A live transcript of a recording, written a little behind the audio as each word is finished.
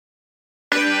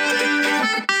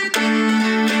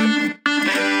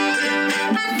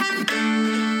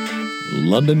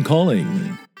London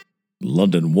Calling.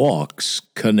 London Walks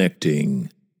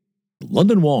Connecting.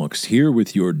 London Walks here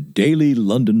with your daily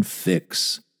London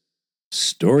fix.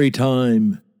 Story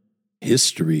time,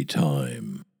 history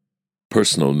time.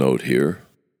 Personal note here,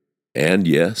 and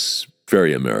yes,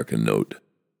 very American note.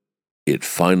 It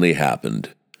finally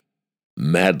happened.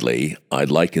 Madly, I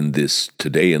liken this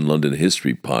Today in London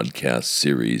History podcast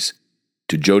series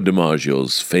to Joe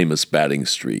DiMaggio's famous batting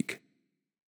streak.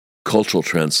 Cultural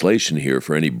translation here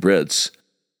for any Brits: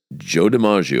 Joe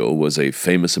DiMaggio was a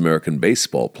famous American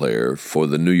baseball player for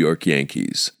the New York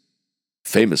Yankees.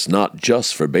 Famous not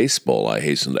just for baseball, I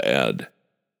hasten to add.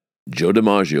 Joe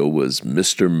DiMaggio was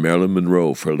Mr. Marilyn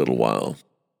Monroe for a little while.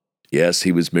 Yes,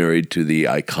 he was married to the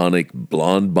iconic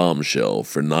blonde bombshell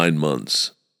for 9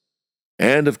 months.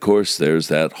 And, of course, there's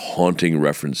that haunting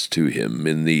reference to him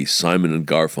in the Simon and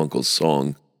Garfunkel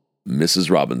song,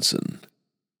 Mrs. Robinson.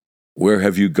 Where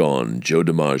have you gone, Joe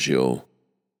DiMaggio?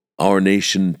 Our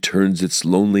nation turns its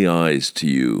lonely eyes to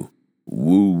you.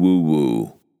 Woo, woo,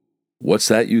 woo. What's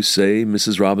that you say,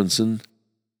 Mrs. Robinson?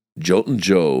 Joltin'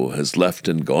 Joe has left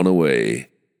and gone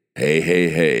away. Hey, hey,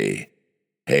 hey.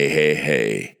 Hey, hey,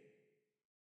 hey.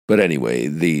 But anyway,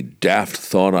 the daft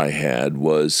thought I had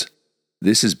was,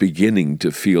 this is beginning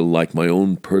to feel like my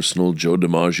own personal Joe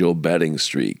DiMaggio batting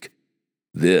streak.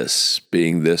 This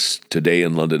being this Today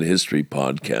in London History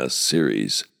podcast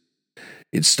series.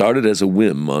 It started as a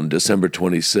whim on December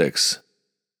 26.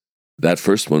 That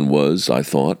first one was, I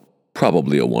thought,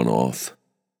 probably a one-off,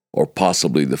 or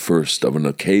possibly the first of an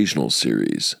occasional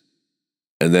series.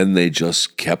 And then they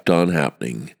just kept on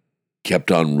happening,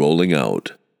 kept on rolling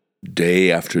out, day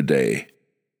after day.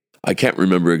 I can't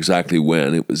remember exactly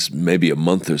when, it was maybe a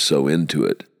month or so into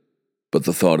it, but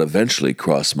the thought eventually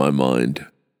crossed my mind.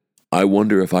 I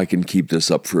wonder if I can keep this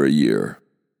up for a year.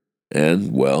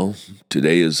 And, well,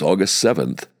 today is August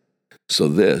 7th, so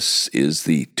this is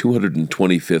the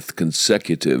 225th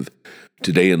consecutive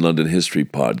Today in London History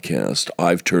podcast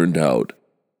I've turned out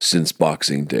since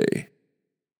Boxing Day.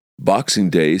 Boxing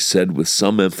Day said with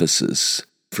some emphasis,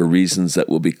 for reasons that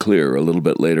will be clear a little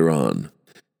bit later on.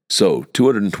 So,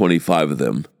 225 of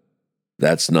them.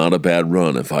 That's not a bad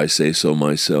run if I say so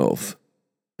myself.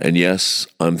 And yes,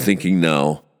 I'm thinking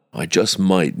now, I just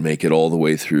might make it all the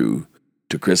way through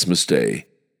to Christmas Day,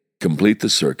 complete the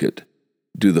circuit,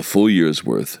 do the full year's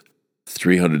worth,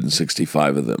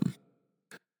 365 of them.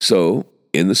 So,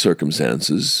 in the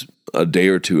circumstances, a day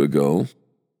or two ago,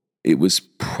 it was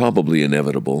probably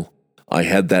inevitable. I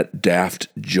had that daft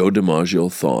Joe DiMaggio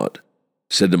thought,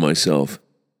 said to myself,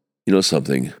 you know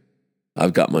something,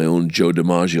 I've got my own Joe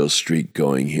DiMaggio streak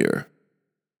going here.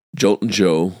 Joltin'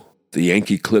 Joe, the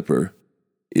Yankee Clipper,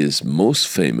 is most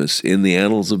famous in the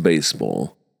annals of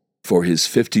baseball for his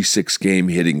 56-game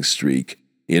hitting streak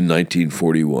in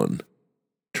 1941.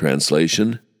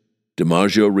 Translation: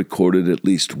 DiMaggio recorded at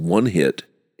least one hit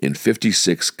in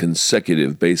 56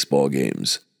 consecutive baseball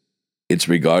games. It's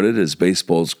regarded as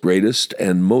baseball's greatest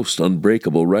and most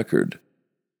unbreakable record.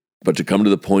 But to come to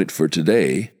the point for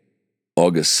today,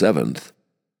 August 7th,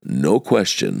 no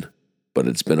question, but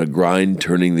it's been a grind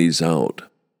turning these out.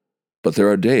 But there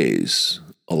are days,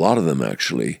 a lot of them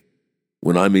actually,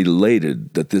 when I'm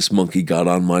elated that this monkey got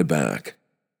on my back.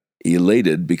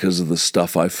 Elated because of the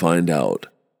stuff I find out,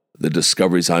 the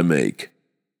discoveries I make.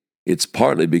 It's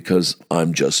partly because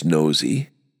I'm just nosy.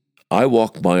 I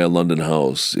walk by a London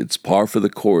house, it's par for the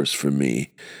course for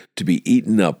me to be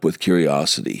eaten up with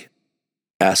curiosity.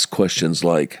 Ask questions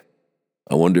like,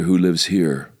 I wonder who lives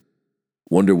here.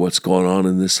 Wonder what's going on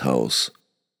in this house.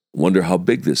 Wonder how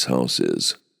big this house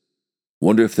is.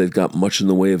 Wonder if they've got much in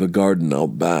the way of a garden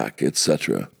out back,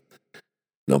 etc.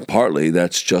 Now, partly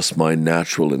that's just my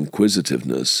natural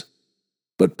inquisitiveness,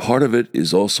 but part of it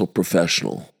is also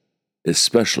professional,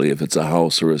 especially if it's a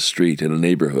house or a street in a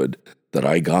neighborhood that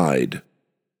I guide.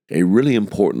 A really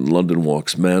important London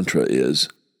Walks mantra is,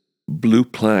 blue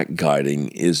plaque guiding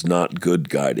is not good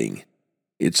guiding.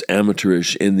 It's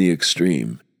amateurish in the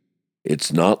extreme.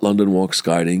 It's not London Walks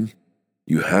guiding.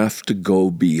 You have to go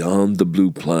beyond the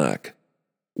blue plaque.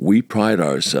 We pride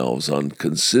ourselves on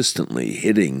consistently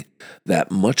hitting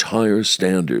that much higher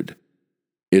standard.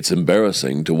 It's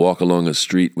embarrassing to walk along a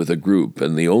street with a group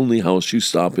and the only house you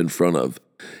stop in front of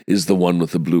is the one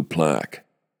with the blue plaque.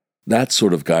 That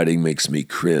sort of guiding makes me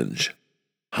cringe.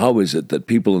 How is it that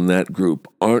people in that group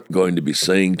aren't going to be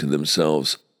saying to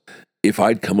themselves, if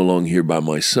I'd come along here by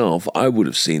myself, I would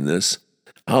have seen this.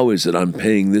 How is it I'm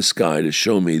paying this guy to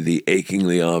show me the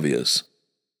achingly obvious?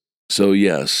 So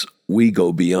yes, we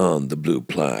go beyond the blue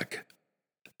plaque.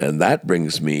 And that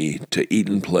brings me to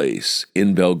Eaton Place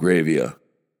in Belgravia.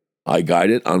 I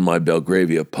guide it on my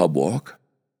Belgravia pub walk.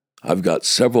 I've got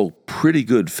several pretty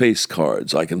good face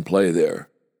cards I can play there.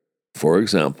 For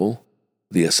example,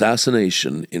 the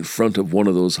assassination in front of one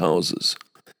of those houses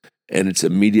and its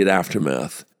immediate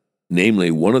aftermath,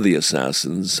 namely one of the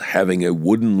assassins having a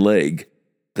wooden leg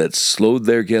that slowed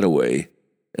their getaway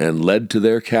and led to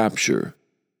their capture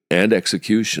and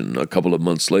execution a couple of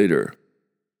months later.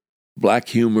 Black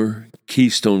humor,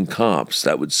 Keystone Cops,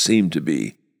 that would seem to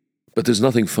be, but there's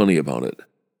nothing funny about it.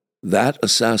 That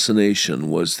assassination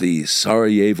was the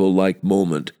Sarajevo-like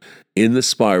moment in the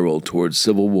spiral towards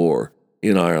civil war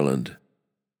in Ireland.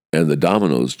 And the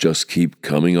dominoes just keep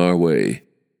coming our way.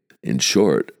 In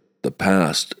short, the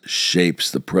past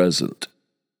shapes the present.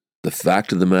 The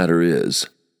fact of the matter is,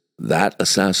 that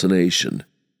assassination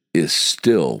is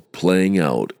still playing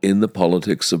out in the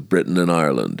politics of Britain and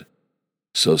Ireland.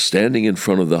 So standing in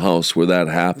front of the house where that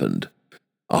happened,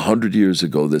 100 years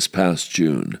ago this past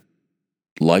June,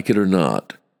 like it or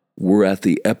not, we're at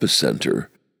the epicenter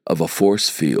of a force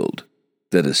field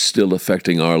that is still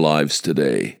affecting our lives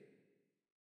today.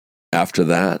 After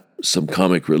that, some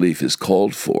comic relief is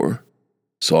called for,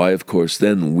 so I, of course,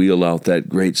 then wheel out that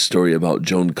great story about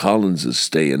Joan Collins'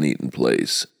 stay in Eaton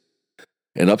Place.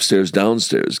 And Upstairs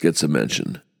Downstairs gets a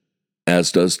mention,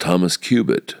 as does Thomas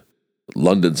Cubitt,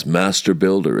 London's master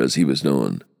builder, as he was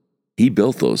known. He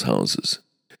built those houses.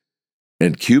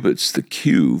 And Cubitt's the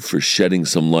cue for shedding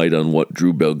some light on what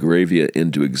drew Belgravia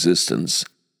into existence,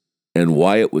 and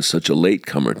why it was such a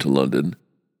latecomer to London,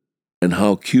 and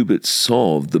how Cubitt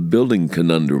solved the building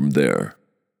conundrum there.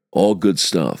 All good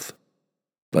stuff.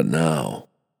 But now,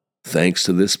 thanks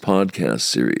to this podcast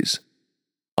series,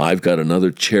 I've got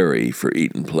another cherry for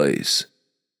Eaton Place.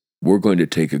 We're going to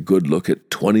take a good look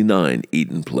at 29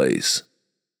 Eaton Place.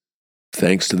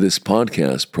 Thanks to this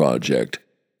podcast project,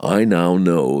 I now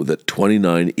know that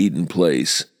 29 Eaton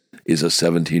Place is a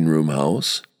 17-room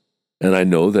house, and I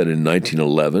know that in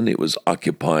 1911 it was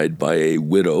occupied by a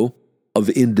widow of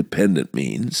independent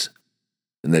means,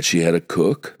 and that she had a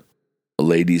cook, a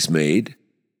lady's maid,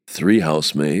 3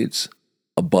 housemaids,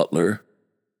 a butler,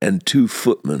 and 2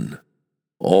 footmen,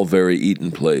 all very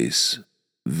Eaton Place,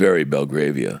 very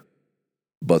Belgravia.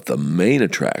 But the main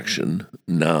attraction,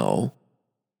 now,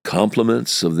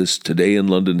 compliments of this Today in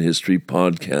London History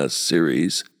podcast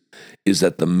series, is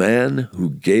that the man who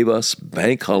gave us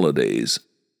bank holidays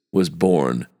was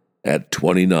born at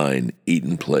 29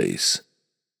 Eaton Place.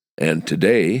 And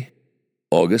today,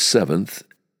 August 7th,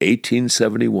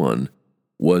 1871,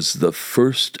 was the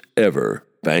first ever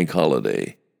bank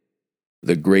holiday.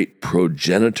 The great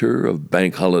progenitor of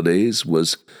bank holidays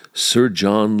was Sir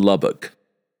John Lubbock,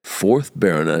 4th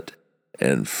Baronet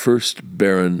and 1st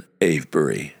Baron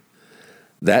Avebury.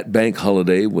 That bank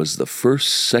holiday was the first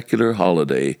secular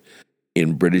holiday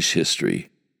in British history.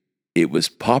 It was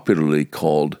popularly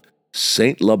called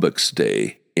St. Lubbock's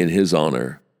Day in his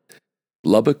honor.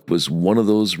 Lubbock was one of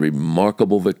those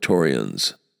remarkable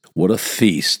Victorians. What a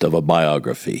feast of a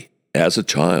biography. As a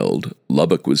child,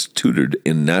 Lubbock was tutored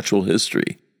in natural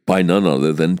history by none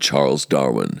other than Charles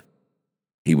Darwin.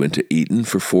 He went to Eton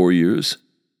for 4 years,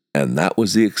 and that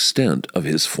was the extent of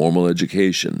his formal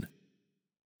education.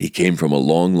 He came from a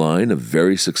long line of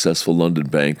very successful London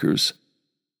bankers,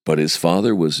 but his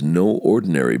father was no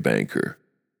ordinary banker.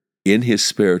 In his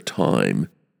spare time,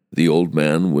 the old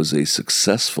man was a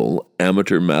successful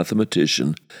amateur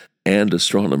mathematician and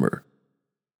astronomer,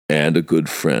 and a good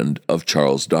friend of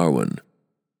Charles Darwin,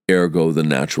 ergo the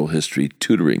natural history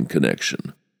tutoring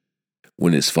connection.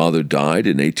 When his father died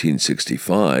in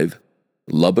 1865,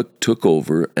 Lubbock took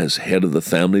over as head of the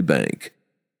family bank,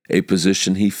 a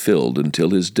position he filled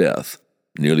until his death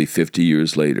nearly 50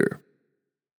 years later.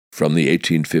 From the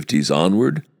 1850s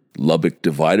onward, Lubbock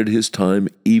divided his time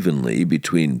evenly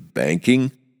between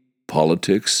banking,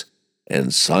 politics,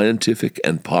 and scientific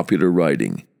and popular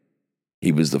writing.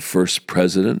 He was the first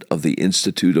president of the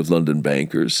Institute of London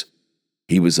Bankers.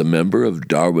 He was a member of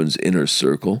Darwin's Inner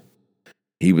Circle.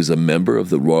 He was a member of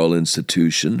the Royal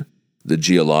Institution, the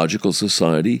Geological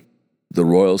Society, the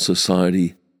Royal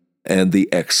Society, and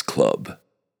the X Club.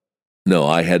 No,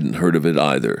 I hadn't heard of it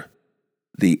either.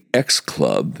 The X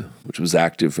Club, which was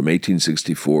active from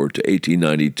 1864 to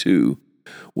 1892,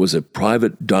 was a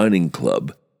private dining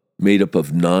club made up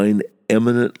of 9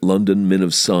 eminent London men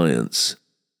of science.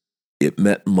 It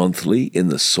met monthly in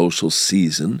the social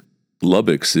season.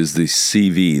 Lubbock's is the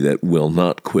CV that will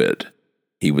not quit.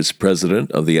 He was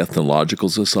president of the Ethnological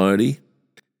Society.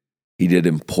 He did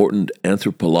important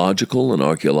anthropological and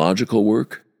archaeological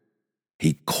work.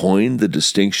 He coined the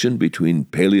distinction between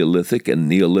Paleolithic and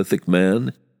Neolithic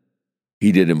man.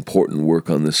 He did important work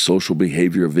on the social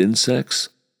behavior of insects,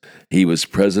 He was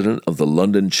president of the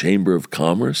London Chamber of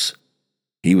Commerce.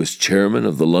 He was chairman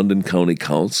of the London County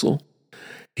Council.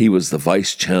 He was the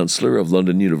vice-chancellor of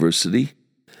London University.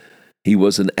 He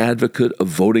was an advocate of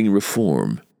voting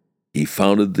reform. He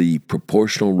founded the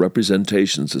Proportional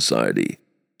Representation Society.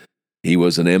 He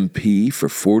was an MP for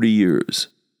 40 years,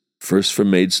 first for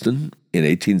Maidstone in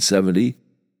 1870,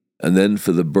 and then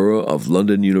for the borough of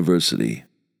London University.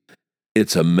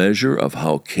 It's a measure of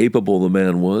how capable the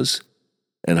man was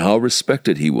and how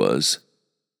respected he was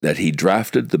that he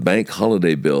drafted the Bank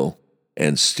Holiday Bill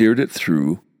and steered it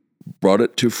through, brought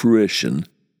it to fruition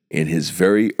in his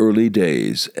very early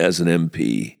days as an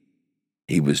MP.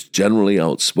 He was generally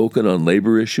outspoken on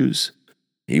labor issues.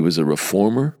 He was a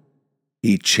reformer.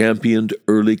 He championed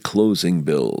early closing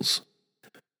bills.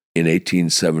 In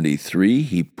 1873,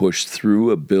 he pushed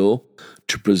through a bill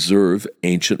to preserve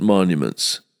ancient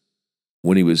monuments.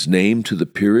 When he was named to the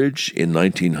peerage in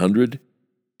 1900,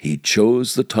 he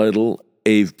chose the title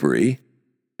Avebury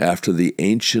after the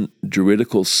ancient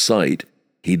Druidical site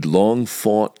he'd long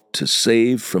fought to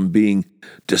save from being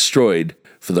destroyed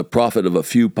for the profit of a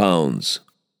few pounds.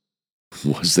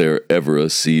 Was there ever a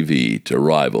CV to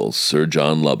rival Sir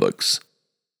John Lubbock's?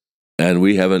 And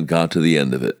we haven't got to the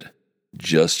end of it.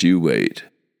 Just you wait.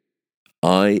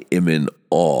 I am in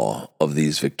awe of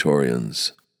these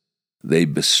Victorians. They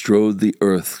bestrode the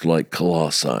earth like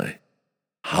colossi.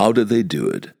 How did they do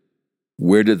it?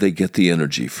 Where did they get the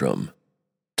energy from?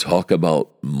 Talk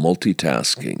about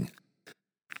multitasking.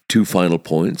 2 final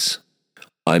points.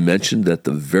 I mentioned that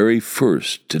the very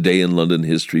first Today in London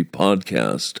History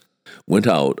podcast went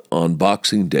out on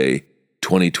Boxing Day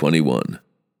 2021.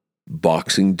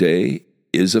 Boxing Day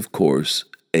is, of course,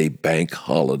 a bank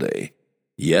holiday.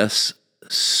 Yes,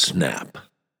 snap.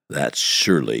 That's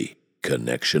surely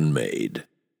connection made.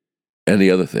 And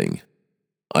the other thing,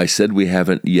 I said we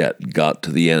haven't yet got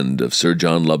to the end of Sir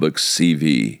John Lubbock's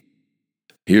CV.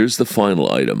 Here's the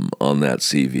final item on that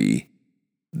CV.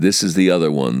 This is the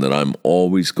other one that I'm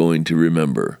always going to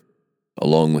remember,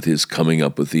 along with his coming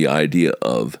up with the idea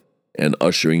of and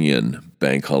ushering in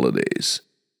bank holidays.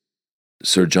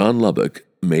 Sir John Lubbock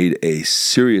made a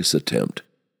serious attempt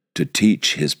to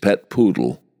teach his pet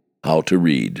poodle how to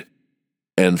read.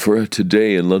 And for a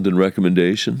Today in London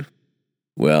recommendation,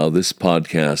 well, this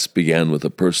podcast began with a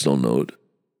personal note,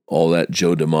 all that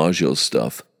Joe DiMaggio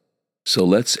stuff, so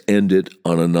let's end it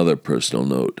on another personal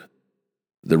note.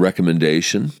 The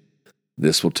recommendation,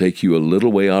 this will take you a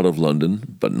little way out of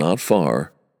London, but not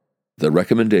far. The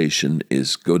recommendation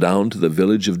is go down to the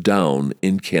village of Down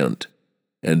in Kent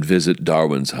and visit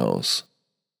Darwin's house.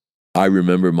 I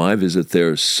remember my visit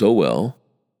there so well,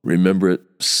 remember it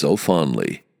so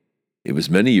fondly. It was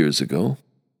many years ago.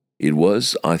 It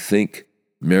was, I think,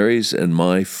 Mary's and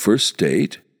my first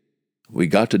date. We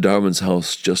got to Darwin's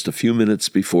house just a few minutes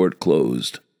before it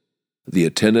closed. The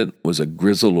attendant was a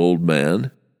grizzled old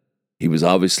man. He was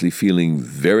obviously feeling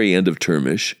very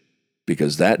end-of-termish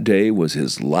because that day was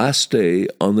his last day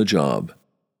on the job.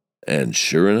 And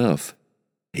sure enough,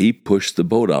 he pushed the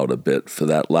boat out a bit for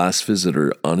that last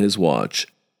visitor on his watch,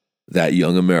 that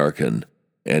young American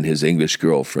and his English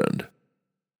girlfriend.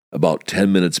 About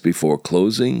 10 minutes before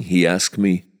closing, he asked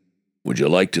me, "Would you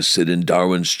like to sit in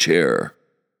Darwin's chair?"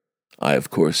 I, of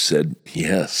course, said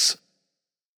yes.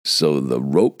 So the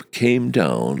rope came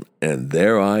down, and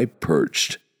there I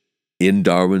perched, in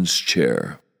Darwin's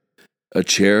chair, a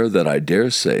chair that I dare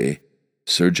say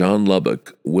Sir John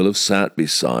Lubbock will have sat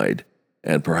beside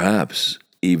and perhaps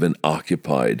even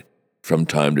occupied from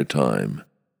time to time.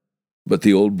 But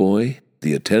the old boy,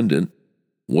 the attendant,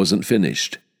 wasn't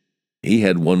finished. He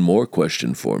had one more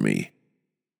question for me.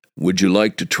 "Would you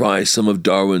like to try some of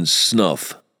Darwin's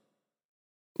snuff?"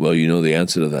 Well, you know the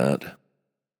answer to that.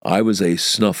 I was a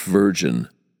snuff virgin,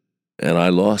 and I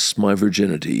lost my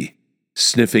virginity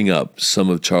sniffing up some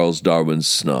of Charles Darwin's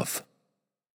snuff.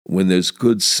 When there's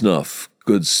good snuff,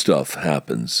 good stuff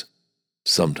happens.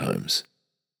 Sometimes.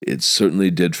 It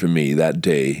certainly did for me that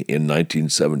day in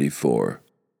 1974.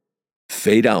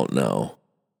 Fade out now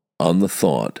on the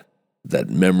thought that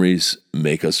memories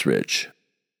make us rich.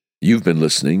 You've been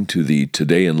listening to the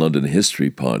Today in London History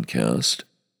podcast,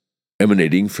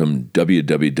 emanating from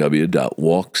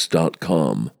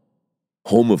www.walks.com,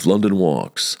 home of London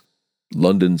Walks,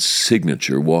 London's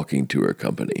signature walking tour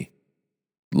company.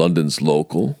 London's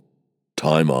local,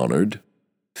 time-honored,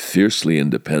 fiercely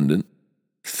independent,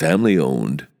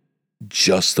 family-owned,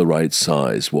 just the right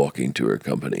size walking tour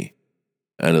company.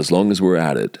 And as long as we're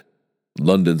at it,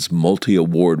 London's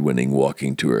multi-award-winning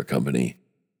walking tour company.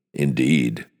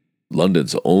 Indeed,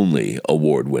 London's only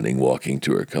award-winning walking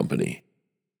tour company.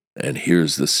 And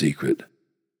here's the secret.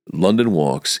 London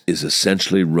Walks is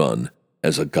essentially run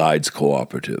as a guides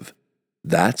cooperative.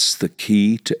 That's the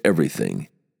key to everything.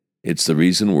 It's the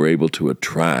reason we're able to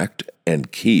attract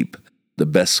and keep the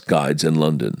best guides in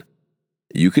London.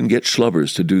 You can get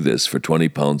schlubbers to do this for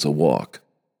 £20 a walk,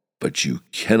 but you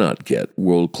cannot get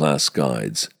world-class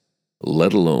guides,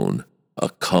 let alone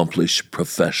accomplished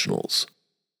professionals.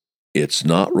 It's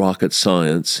not rocket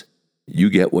science. You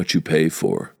get what you pay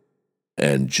for.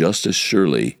 And just as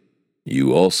surely,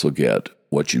 you also get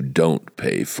what you don't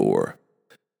pay for.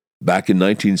 Back in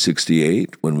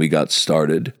 1968, when we got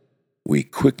started, we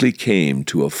quickly came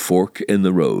to a fork in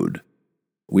the road.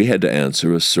 We had to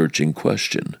answer a searching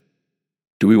question.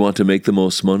 Do we want to make the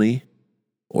most money?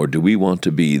 Or do we want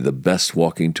to be the best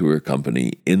walking tour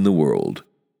company in the world?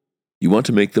 You want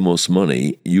to make the most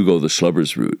money, you go the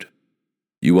schlubbers route.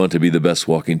 You want to be the best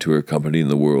walking tour company in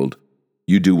the world,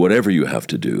 you do whatever you have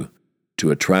to do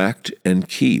to attract and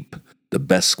keep the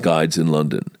best guides in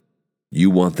London. You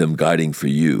want them guiding for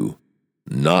you,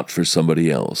 not for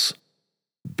somebody else.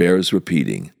 Bears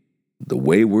repeating, the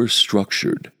way we're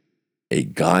structured, a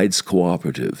guides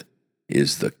cooperative,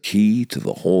 is the key to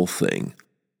the whole thing.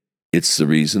 It's the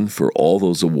reason for all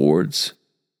those awards.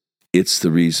 It's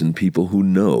the reason people who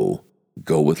know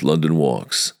go with London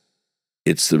Walks.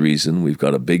 It's the reason we've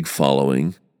got a big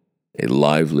following, a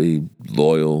lively,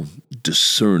 loyal,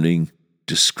 discerning,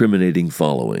 discriminating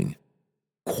following.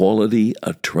 Quality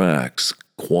attracts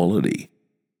quality.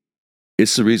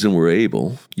 It's the reason we're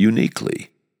able, uniquely,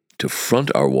 to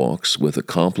front our walks with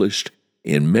accomplished,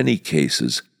 in many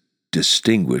cases,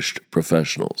 distinguished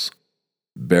professionals.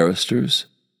 Barristers,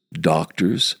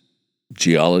 doctors,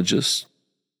 geologists,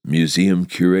 museum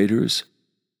curators,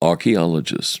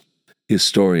 archaeologists,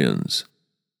 historians,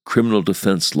 criminal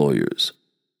defense lawyers,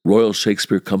 Royal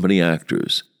Shakespeare Company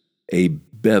actors, a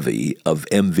bevy of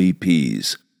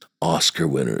MVPs, Oscar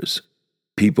winners,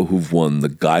 people who've won the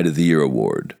Guide of the Year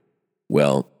award.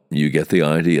 Well, you get the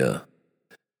idea.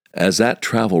 As that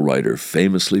travel writer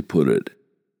famously put it,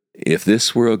 if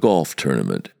this were a golf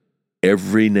tournament,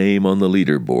 every name on the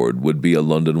leaderboard would be a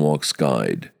London Walks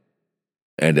guide.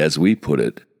 And as we put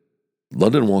it,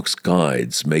 London Walks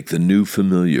guides make the new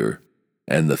familiar,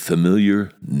 and the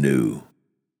familiar new.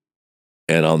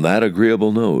 And on that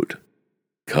agreeable note,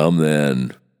 come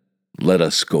then, let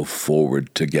us go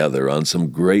forward together on some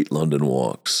great London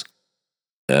walks.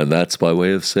 And that's by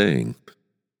way of saying,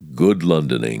 good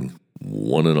Londoning,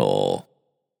 one and all.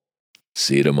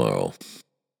 See you tomorrow.